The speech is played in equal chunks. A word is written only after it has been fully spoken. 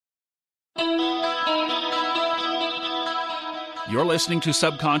You're listening to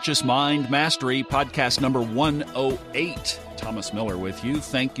Subconscious Mind Mastery, podcast number 108. Thomas Miller with you.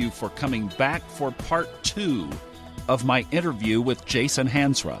 Thank you for coming back for part 2 of my interview with Jason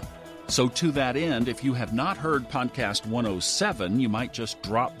Hansra. So to that end, if you have not heard podcast 107, you might just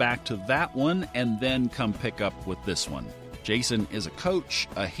drop back to that one and then come pick up with this one. Jason is a coach,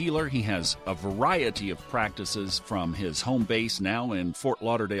 a healer. He has a variety of practices from his home base now in Fort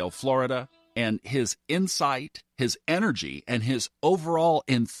Lauderdale, Florida. And his insight, his energy, and his overall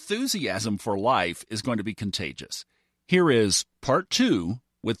enthusiasm for life is going to be contagious. Here is part 2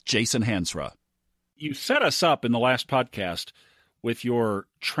 with Jason Hansra. You set us up in the last podcast with your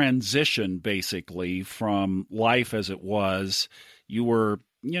transition, basically, from life as it was. You were,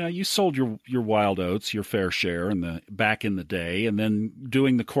 you sold your wild oats, your fair share back in the day, and then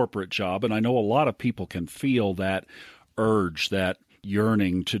doing the corporate job. And I know a lot of people can feel that urge, that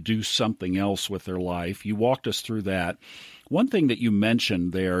yearning to do something else with their life. You walked us through that. One thing that you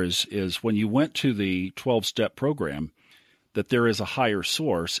mentioned there is when you went to the 12-step program, that there is a higher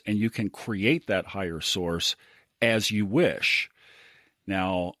source and you can create that higher source as you wish.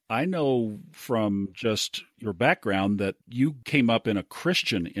 Now, I know from just your background that you came up in a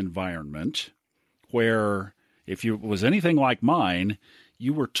Christian environment where if you was anything like mine,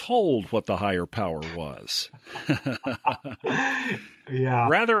 you were told what the higher power was. Yeah.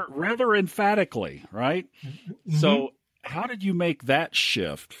 Rather emphatically, right? Mm-hmm. So how did you make that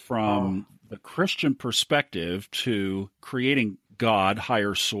shift from the Christian perspective to creating God,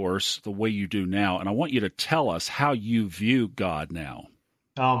 higher source, the way you do now? And I want you to tell us how you view God now.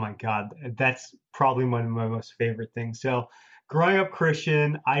 Oh my God. That's probably one of my most favorite things. So growing up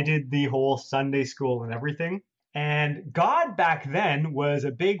Christian, I did the whole Sunday school and everything. And God back then was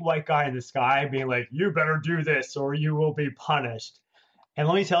a big white guy in the sky being like, you better do this or you will be punished. And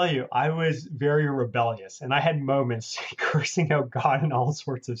let me tell you, I was very rebellious and I had moments cursing out God and all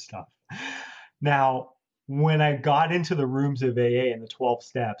sorts of stuff. Now, when I got into the rooms of AA and the 12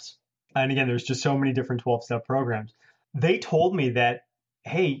 steps, and again, there's just so many different 12-step programs, they told me that,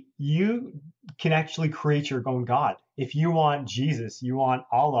 hey, you can actually create your own God. If you want Jesus, you want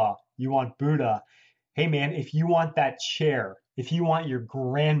Allah, you want Buddha, hey man, if you want that chair, if you want your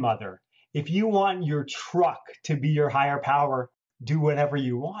grandmother, if you want your truck to be your higher power, do whatever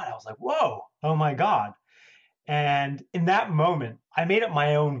you want. I was like, whoa, oh my God. And in that moment, I made up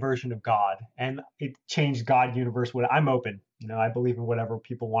my own version of God and it changed God, universe. I'm open. I believe in whatever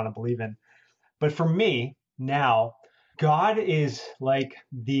people want to believe in. But for me now, God is like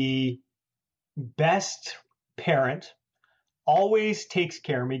the best parent, always takes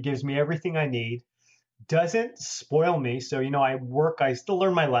care of me, gives me everything I need, doesn't spoil me. So, I still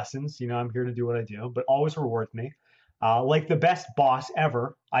learn my lessons. I'm here to do what I do, but always rewards me. Like the best boss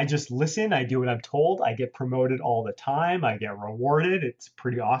ever. I just listen. I do what I'm told. I get promoted all the time. I get rewarded. It's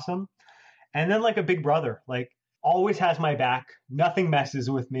pretty awesome. And then like a big brother, like always has my back. Nothing messes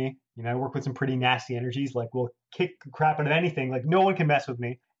with me. I work with some pretty nasty energies. Like we'll kick the crap out of anything. Like no one can mess with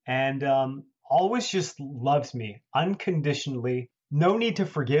me. And always just loves me unconditionally. No need to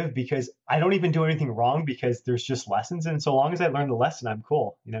forgive because I don't even do anything wrong because there's just lessons. And so long as I learn the lesson, I'm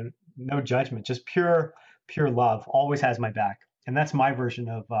cool. No judgment, just pure love, always has my back. And that's my version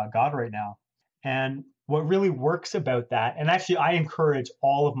of God right now. And what really works about that, and actually I encourage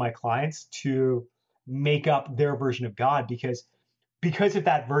all of my clients to make up their version of God because of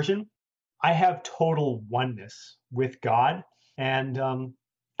that version, I have total oneness with God. And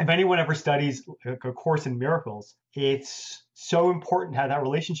if anyone ever studies a Course in Miracles, it's so important to have that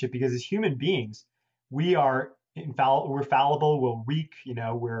relationship because as human beings, we are we're fallible, we'll reek,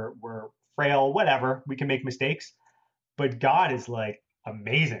 we're frail, whatever, we can make mistakes. But God is like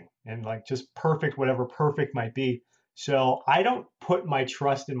amazing and like just perfect, whatever perfect might be. So I don't put my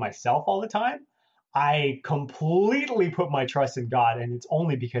trust in myself all the time. I completely put my trust in God. And it's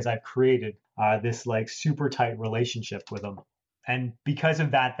only because I've created this like super tight relationship with him. And because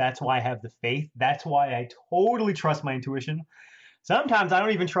of that, that's why I have the faith. That's why I totally trust my intuition. Sometimes I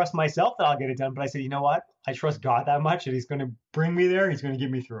don't even trust myself that I'll get it done. But I say, you know what? I trust God that much that he's going to bring me there. He's going to get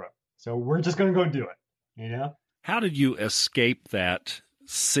me through it. So we're just going to go do it, How did you escape that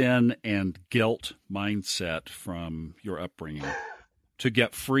sin and guilt mindset from your upbringing to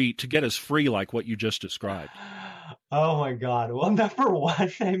get as free like what you just described? Oh my God. Well, number one,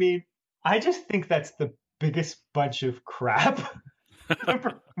 I just think that's the biggest bunch of crap.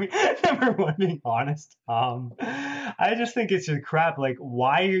 number one, being honest. I just think it's just crap. Like,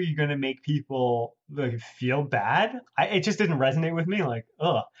 why are you going to make people like feel bad? It just didn't resonate with me. Like,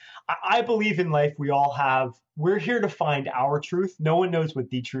 ugh. I believe in life. We're here to find our truth. No one knows what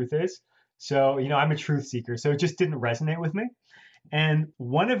the truth is. So, I'm a truth seeker. So it just didn't resonate with me. And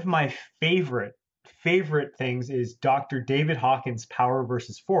one of my favorite things is Dr. David Hawkins' Power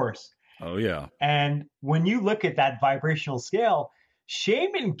versus Force. Oh, yeah. And when you look at that vibrational scale,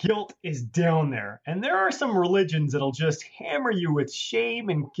 shame and guilt is down there. And there are some religions that'll just hammer you with shame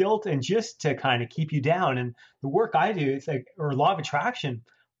and guilt and just to kind of keep you down. And the work I do, it's like, or law of attraction,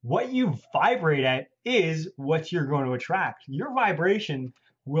 what you vibrate at is what you're going to attract. Your vibration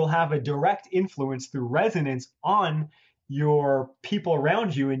will have a direct influence through resonance on your people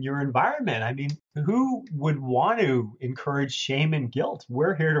around you and your environment. I mean, who would want to encourage shame and guilt?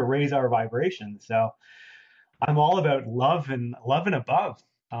 We're here to raise our vibration. So I'm all about love and above.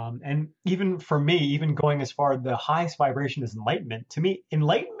 And even for me, even going as far, the highest vibration is enlightenment. To me,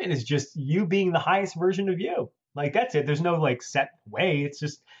 enlightenment is just you being the highest version of you. Like, that's it. There's no like set way. It's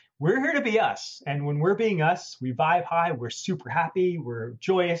just, we're here to be us. And when we're being us, we vibe high. We're super happy. We're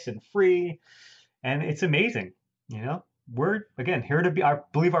joyous and free. And it's amazing. You know, we're, again, here to be, I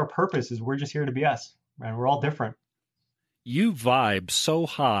believe our purpose is we're just here to be us. And we're all different. You vibe so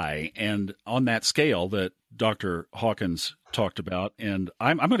high and on that scale that Dr. Hawkins talked about. And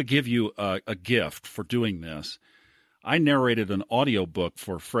I'm going to give you a gift for doing this. I narrated an audiobook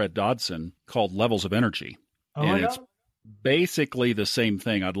for Fred Dodson called Levels of Energy. Oh, and it's basically the same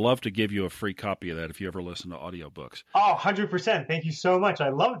thing. I'd love to give you a free copy of that if you ever listen to audiobooks. Oh, 100%. Thank you so much. I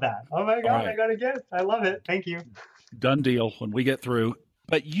love that. Oh my God, I got to get it. I love it. Thank you. Done deal when we get through.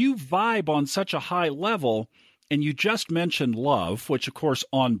 But you vibe on such a high level, and you just mentioned love, which of course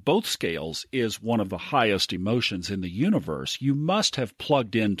on both scales is one of the highest emotions in the universe. You must have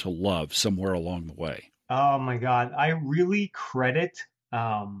plugged into love somewhere along the way. Oh my God. I really credit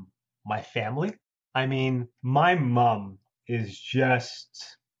my family. I mean, my mom is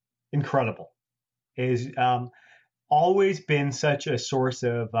just incredible. Is always been such a source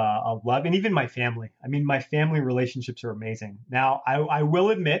of love, and even my family. I mean, my family relationships are amazing. Now, I will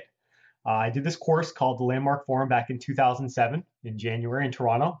admit, I did this course called the Landmark Forum back in 2007 in January in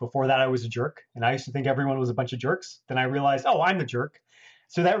Toronto. Before that, I was a jerk, and I used to think everyone was a bunch of jerks. Then I realized, oh, I'm the jerk.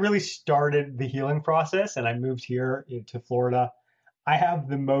 So that really started the healing process, and I moved here to Florida. I have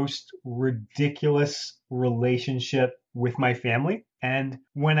the most ridiculous relationship with my family. And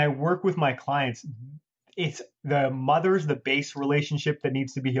when I work with my clients, it's the mother's the base relationship that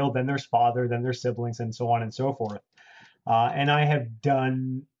needs to be healed. Then there's father, then there's siblings, and so on and so forth. And I have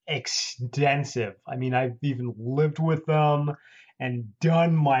done extensive. I mean, I've even lived with them and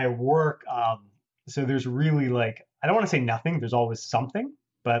done my work. So there's really like, I don't want to say nothing. There's always something,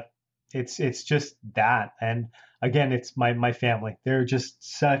 but it's just that. And again, it's my family. They're just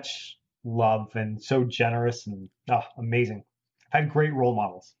such love and so generous and amazing. I've had great role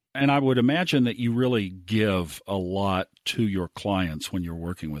models. And I would imagine that you really give a lot to your clients when you're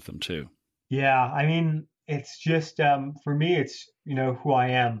working with them too. Yeah, I mean, it's just for me, it's who I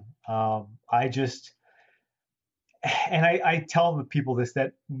am. I just, and I tell the people this,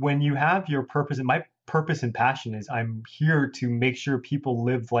 that when you have your purpose, and my purpose and passion is I'm here to make sure people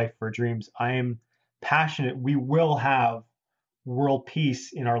live life for dreams. I am passionate. We will have world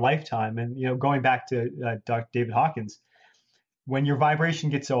peace in our lifetime. And going back to Dr. David Hawkins, when your vibration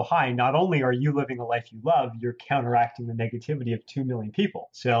gets so high, not only are you living a life you love, you're counteracting the negativity of 2 million people.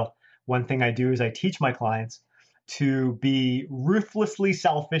 So one thing I do is I teach my clients to be ruthlessly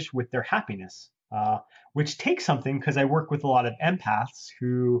selfish with their happiness, which takes something, because I work with a lot of empaths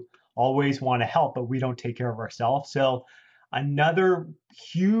who always want to help, but we don't take care of ourselves. So another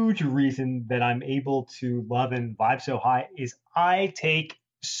huge reason that I'm able to love and vibe so high is I take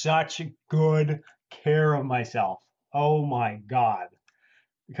such good care of myself. Oh my God.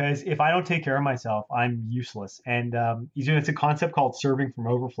 Because if I don't take care of myself, I'm useless. And it's a concept called serving from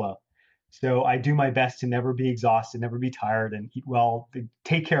overflow. So I do my best to never be exhausted, never be tired, and eat well,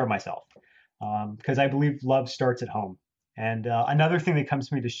 take care of myself. Because I believe love starts at home. And another thing that comes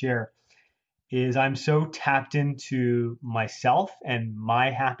to me to share is I'm so tapped into myself and my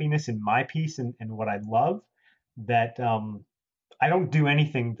happiness and my peace and what I love that I don't do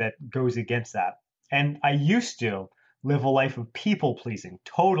anything that goes against that. And I used to live a life of people pleasing,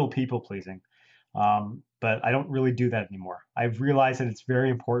 total people pleasing. But I don't really do that anymore. I've realized that it's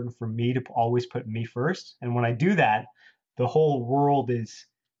very important for me to always put me first. And when I do that, the whole world is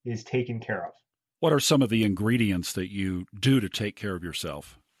taken care of. What are some of the ingredients that you do to take care of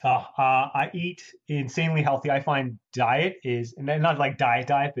yourself? I eat insanely healthy. I find diet is, and not like diet,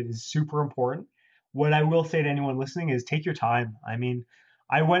 but is super important. What I will say to anyone listening is take your time. I mean,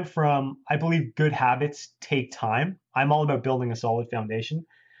 I went from, I believe good habits take time. I'm all about building a solid foundation.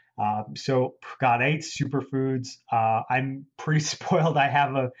 So God, I eat superfoods. I'm pretty spoiled. I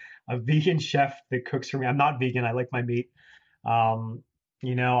have a vegan chef that cooks for me. I'm not vegan. I like my meat.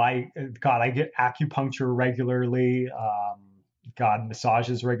 I get acupuncture regularly.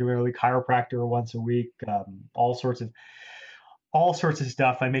 Massages regularly, chiropractor once a week, all sorts of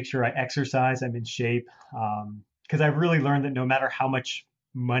stuff. I make sure I exercise. I'm in shape. Because I've really learned that no matter how much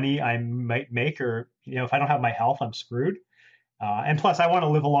money I might make, or if I don't have my health, I'm screwed. And plus, I want to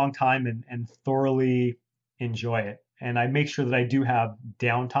live a long time and thoroughly enjoy it. And I make sure that I do have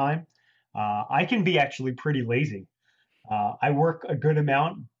downtime. I can be actually pretty lazy. I work a good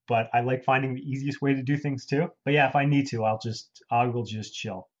amount, but I like finding the easiest way to do things too. But yeah, if I need to, I will just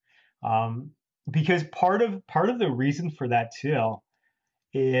chill. Um, because part of the reason for that too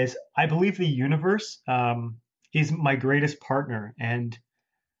is I believe the universe is my greatest partner, and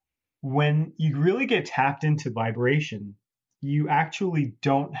when you really get tapped into vibration, you actually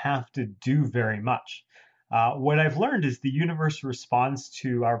don't have to do very much. What I've learned is the universe responds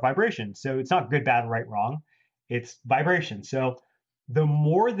to our vibration. So it's not good, bad, right, wrong. It's vibration. So the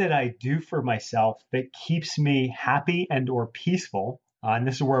more that I do for myself that keeps me happy and or peaceful, and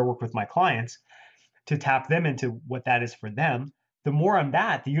this is where I work with my clients to tap them into what that is for them, the more I'm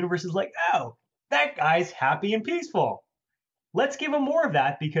that, the universe is like, oh, that guy's happy and peaceful. Let's give him more of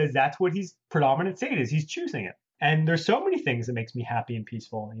that because that's what his predominant state is. He's choosing it. And there's so many things that makes me happy and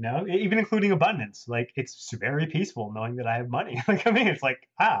peaceful, even including abundance. Like it's very peaceful knowing that I have money. It's like,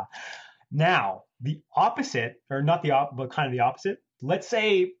 now the opposite, or not but kind of the opposite. Let's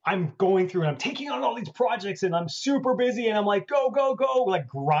say I'm going through and I'm taking on all these projects and I'm super busy and I'm like, go, go, go, like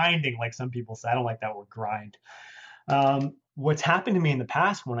grinding, like some people say. I don't like that word grind. What's happened to me in the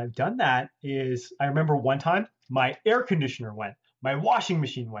past when I've done that is I remember one time my air conditioner went, my washing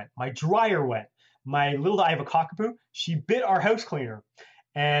machine went, my dryer went, I have a cockapoo. She bit our house cleaner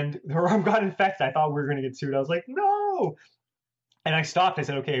and her arm got infected. I thought we were going to get sued. I was like, no. And I stopped. I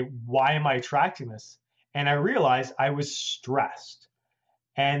said, okay, why am I attracting this? And I realized I was stressed.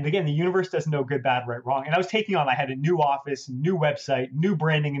 And again, the universe doesn't know good, bad, right, wrong. And I had a new office, new website, new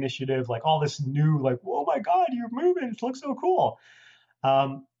branding initiative, like all this new, like, oh my God, you're moving. It looks so cool.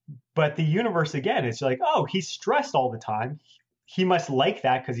 But the universe, again, it's like, oh, he's stressed all the time. He must like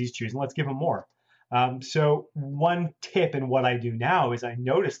that because he's choosing. Let's give him more. So one tip in what I do now is I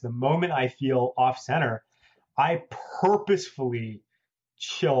notice the moment I feel off center, I purposefully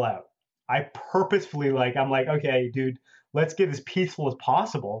chill out. I'm like, okay, dude, let's get as peaceful as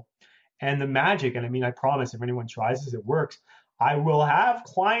possible. And the magic, and I mean, I promise if anyone tries this, it works. I will have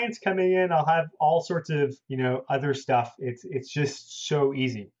clients coming in. I'll have all sorts of, other stuff. It's just so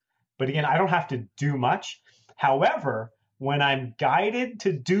easy. But again, I don't have to do much. However, when I'm guided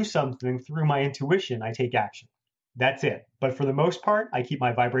to do something through my intuition, I take action. That's it. But for the most part, I keep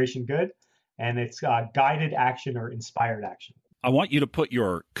my vibration good, and it's guided action or inspired action. I want you to put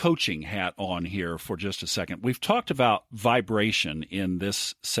your coaching hat on here for just a second. We've talked about vibration in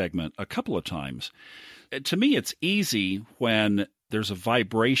this segment a couple of times. To me, it's easy when there's a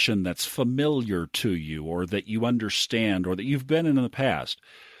vibration that's familiar to you or that you understand or that you've been in the past.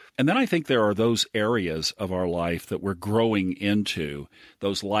 And then I think there are those areas of our life that we're growing into,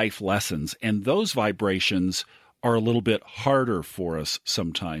 those life lessons, and those vibrations are a little bit harder for us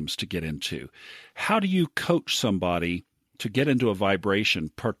sometimes to get into. How do you coach somebody to get into a vibration,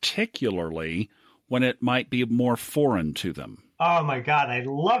 particularly when it might be more foreign to them? Oh my God, I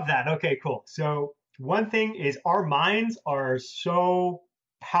love that. Okay, cool. So one thing is our minds are so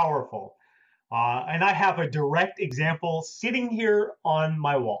powerful. And I have a direct example sitting here on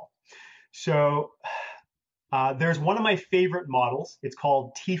my wall. So there's one of my favorite models. It's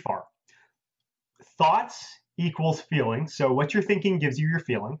called TFAR. Thoughts equals feeling. So what you're thinking gives you your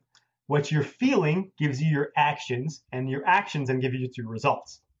feeling. What you're feeling gives you your actions, and your actions then give you your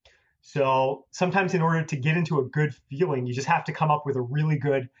results. So sometimes in order to get into a good feeling, you just have to come up with a really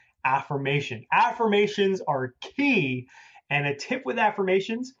good affirmation. Affirmations are key. And a tip with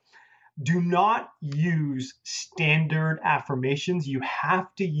affirmations, do not use standard affirmations. You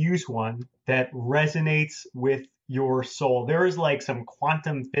have to use one that resonates with your soul. There is like some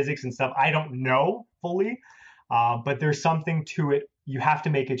quantum physics and stuff I don't know fully, but there's something to it. You have to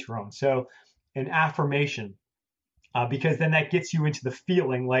make it your own. So an affirmation, because then that gets you into the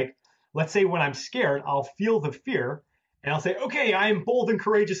feeling. Like, let's say when I'm scared, I'll feel the fear and I'll say, okay, I am bold and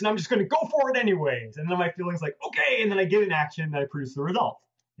courageous and I'm just going to go for it anyways. And then my feeling's like, okay. And then I get an action and I produce the result.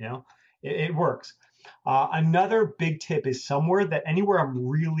 It works. Another big tip is anywhere I'm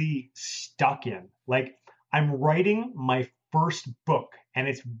really stuck in, like I'm writing my first book and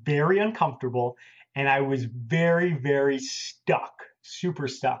it's very uncomfortable. And I was very, very stuck, super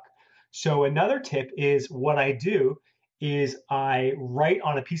stuck. So another tip is what I do is I write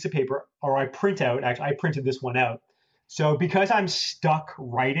on a piece of paper or I print out, actually I printed this one out. So because I'm stuck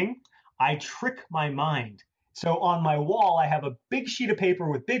writing, I trick my mind. So on my wall, I have a big sheet of paper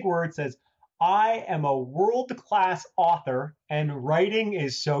with big words that says, I am a world-class author and writing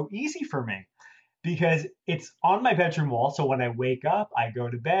is so easy for me because it's on my bedroom wall. So when I wake up, I go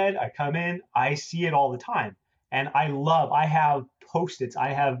to bed, I come in, I see it all the time. And I have Post-its, I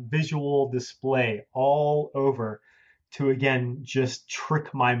have visual display all over to, again, just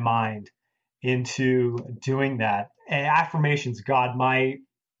trick my mind into doing that. And affirmations, God,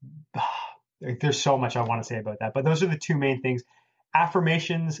 there's so much I want to say about that, but those are the two main things.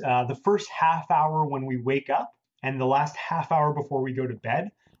 Affirmations, the first half hour when we wake up and the last half hour before we go to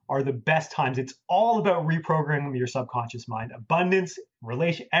bed are the best times. It's all about reprogramming your subconscious mind. Abundance,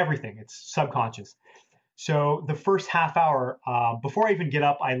 relation, everything. It's subconscious. So the first half hour, before I even get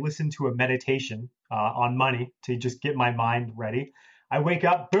up, I listen to a meditation on money to just get my mind ready. I wake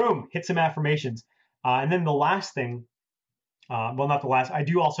up, boom, hit some affirmations. And then the last thing, well, not the last, I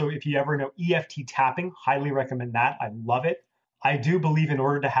do also, if you ever know EFT tapping, highly recommend that. I love it. I do believe in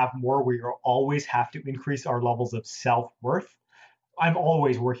order to have more, we always have to increase our levels of self-worth. I'm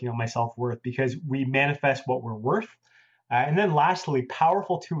always working on my self-worth because we manifest what we're worth. And then lastly,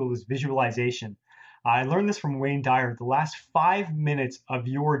 powerful tool is visualization. I learned this from Wayne Dyer. The last 5 minutes of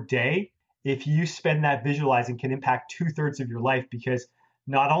your day, if you spend that visualizing, can impact 2/3 of your life because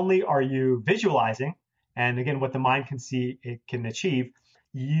not only are you visualizing, and again, what the mind can see, it can achieve,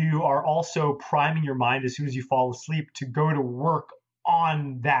 you are also priming your mind as soon as you fall asleep to go to work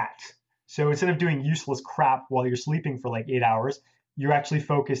on that. So instead of doing useless crap while you're sleeping for like 8 hours, you're actually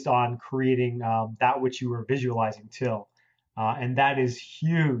focused on creating that which you were visualizing till. And that is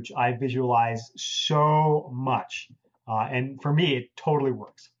huge. I visualize so much. And for me, it totally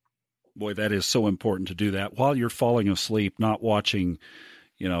works. Boy, that is so important to do that while you're falling asleep, not watching,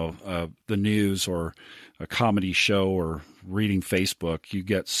 the news or a comedy show or reading Facebook. You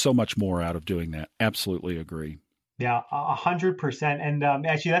get so much more out of doing that. Absolutely agree. Yeah, 100%. And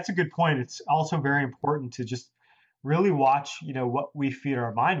actually, that's a good point. It's also very important to just really watch, what we feed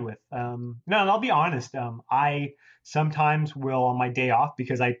our mind with. No, and I'll be honest. I sometimes will on my day off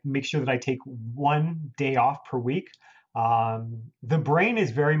because I make sure that I take 1 day off per week. The brain is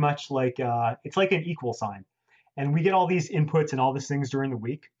very much like it's like an equal sign, and we get all these inputs and all these things during the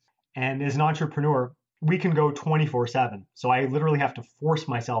week. And as an entrepreneur, we can go 24/7. So I literally have to force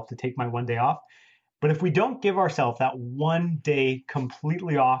myself to take my 1 day off. But if we don't give ourselves that 1 day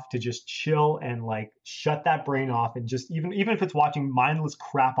completely off to just chill and like shut that brain off and just even if it's watching mindless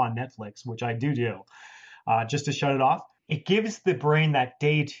crap on Netflix, which I do, just to shut it off, it gives the brain that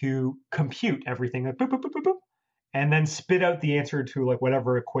day to compute everything, like boop, boop, boop, boop, boop, and then spit out the answer to like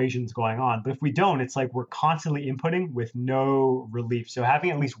whatever equation's going on. But if we don't, it's like we're constantly inputting with no relief. So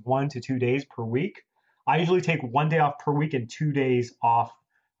having at least 1 to 2 days per week, I usually take 1 day off per week and 2 days off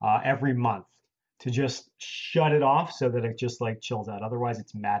every month to just shut it off so that it just like chills out. Otherwise,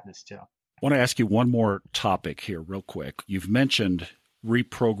 it's madness too. I want to ask you one more topic here real quick. You've mentioned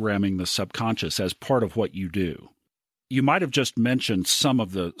reprogramming the subconscious as part of what you do. You might have just mentioned some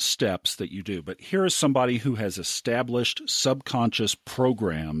of the steps that you do, but here is somebody who has established subconscious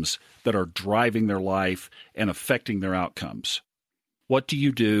programs that are driving their life and affecting their outcomes. What do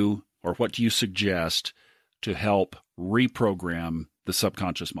you do or what do you suggest to help reprogram the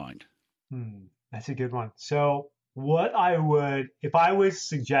subconscious mind? That's a good one. So what I would, if I was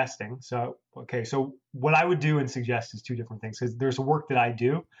suggesting, so what I would do and suggest is two different things because there's work that I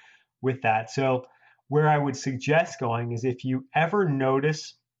do with that. So where I would suggest going is if you ever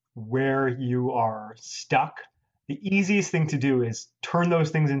notice where you are stuck, the easiest thing to do is turn those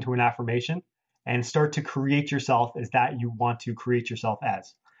things into an affirmation and start to create yourself as that you want to create yourself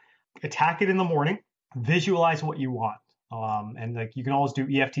as. Attack it in the morning, visualize what you want. And like you can always do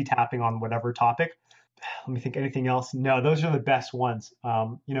EFT tapping on whatever topic. Let me think, anything else? No, those are the best ones.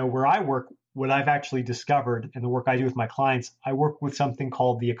 Where I work, what I've actually discovered and the work I do with my clients, I work with something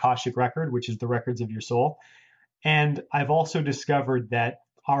called the Akashic Record, which is the records of your soul. And I've also discovered that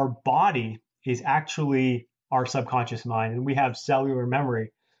our body is actually our subconscious mind and we have cellular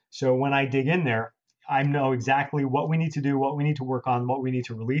memory. So when I dig in there, I know exactly what we need to do, what we need to work on, what we need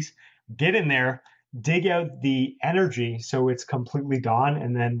to release. Get in there, dig out the energy so it's completely gone,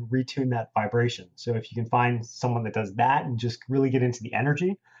 and then retune that vibration. So if you can find someone that does that and just really get into the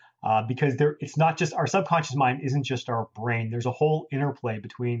energy, because it's not just our subconscious mind isn't just our brain. There's a whole interplay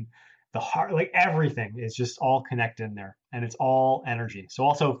between the heart, like everything is just all connected in there and it's all energy. So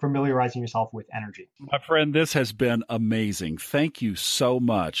also familiarizing yourself with energy. My friend, this has been amazing. Thank you so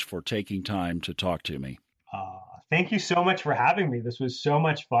much for taking time to talk to me. Thank you so much for having me. This was so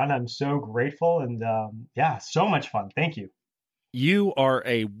much fun. I'm so grateful. And so much fun. Thank you. You are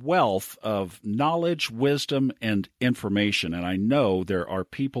a wealth of knowledge, wisdom, and information. And I know there are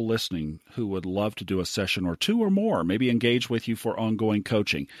people listening who would love to do a session or two or more, maybe engage with you for ongoing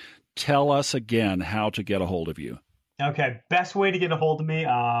coaching. Tell us again how to get a hold of you. Okay. Best way to get a hold of me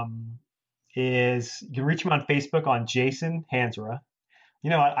is you can reach me on Facebook on Jason Hansra.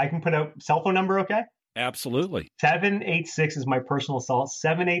 I can put out cell phone number, okay? Absolutely. 786 is my personal cell,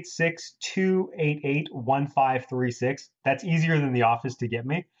 786-288-1536. That's easier than the office to get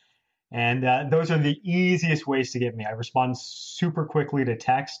me. And those are the easiest ways to get me. I respond super quickly to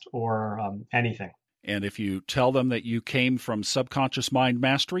text or anything. And if you tell them that you came from Subconscious Mind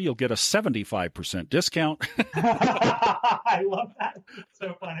Mastery, you'll get a 75% discount. I love that. It's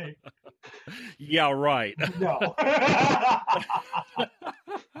so funny. Yeah, right. No.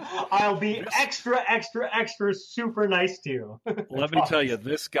 I'll be extra super nice to you. Let me tell you,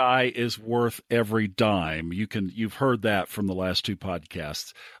 this guy is worth every dime. You've heard that from the last two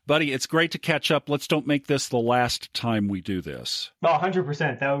podcasts. Buddy, it's great to catch up. Let's don't make this the last time we do this. Oh,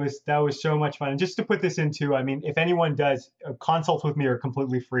 100%. That was so much fun. And just to put this into, if anyone does, consults with me are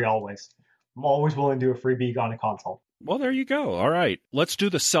completely free always. I'm always willing to do a freebie on a consult. Well, there you go. All right. Let's do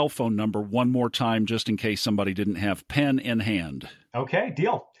the cell phone number one more time, just in case somebody didn't have pen in hand. Okay,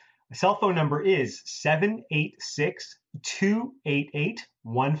 deal. My cell phone number is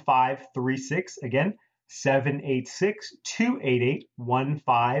 786-288-1536. Again,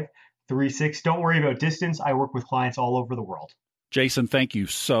 786-288-1536. Don't worry about distance. I work with clients all over the world. Jason, thank you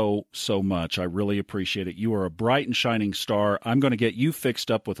so much. I really appreciate it. You are a bright and shining star. I'm going to get you fixed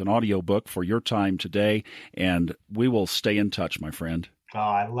up with an audiobook for your time today, and we will stay in touch, my friend. Oh,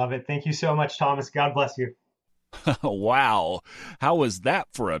 I love it. Thank you so much, Thomas. God bless you. Wow. How was that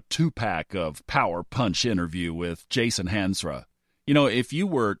for a 2-pack of Power Punch interview with Jason Hansra? If you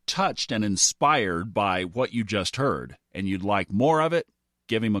were touched and inspired by what you just heard and you'd like more of it,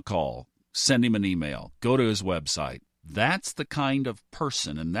 give him a call, send him an email, go to his website. That's the kind of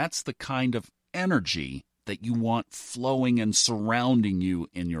person and that's the kind of energy that you want flowing and surrounding you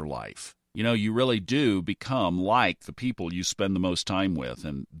in your life. You really do become like the people you spend the most time with,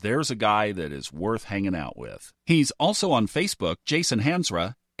 and there's a guy that is worth hanging out with. He's also on Facebook, Jason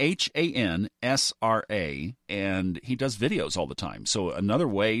Hansra, Hansra, and he does videos all the time. So another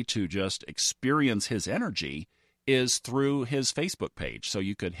way to just experience his energy is through his Facebook page, so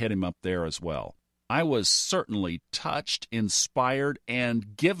you could hit him up there as well. I was certainly touched, inspired,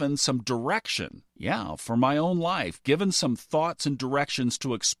 and given some direction, for my own life, given some thoughts and directions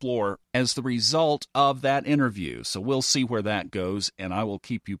to explore as the result of that interview. So we'll see where that goes, and I will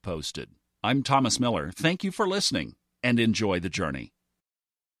keep you posted. I'm Thomas Miller. Thank you for listening, and enjoy the journey.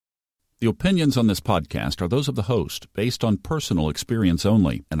 The opinions on this podcast are those of the host, based on personal experience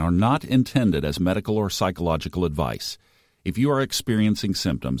only, and are not intended as medical or psychological advice. If you are experiencing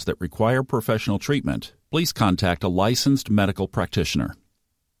symptoms that require professional treatment, please contact a licensed medical practitioner.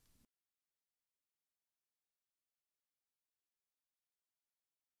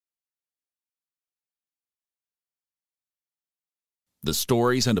 The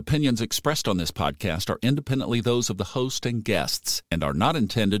stories and opinions expressed on this podcast are independently those of the host and guests and are not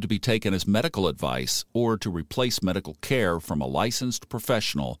intended to be taken as medical advice or to replace medical care from a licensed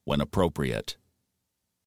professional when appropriate.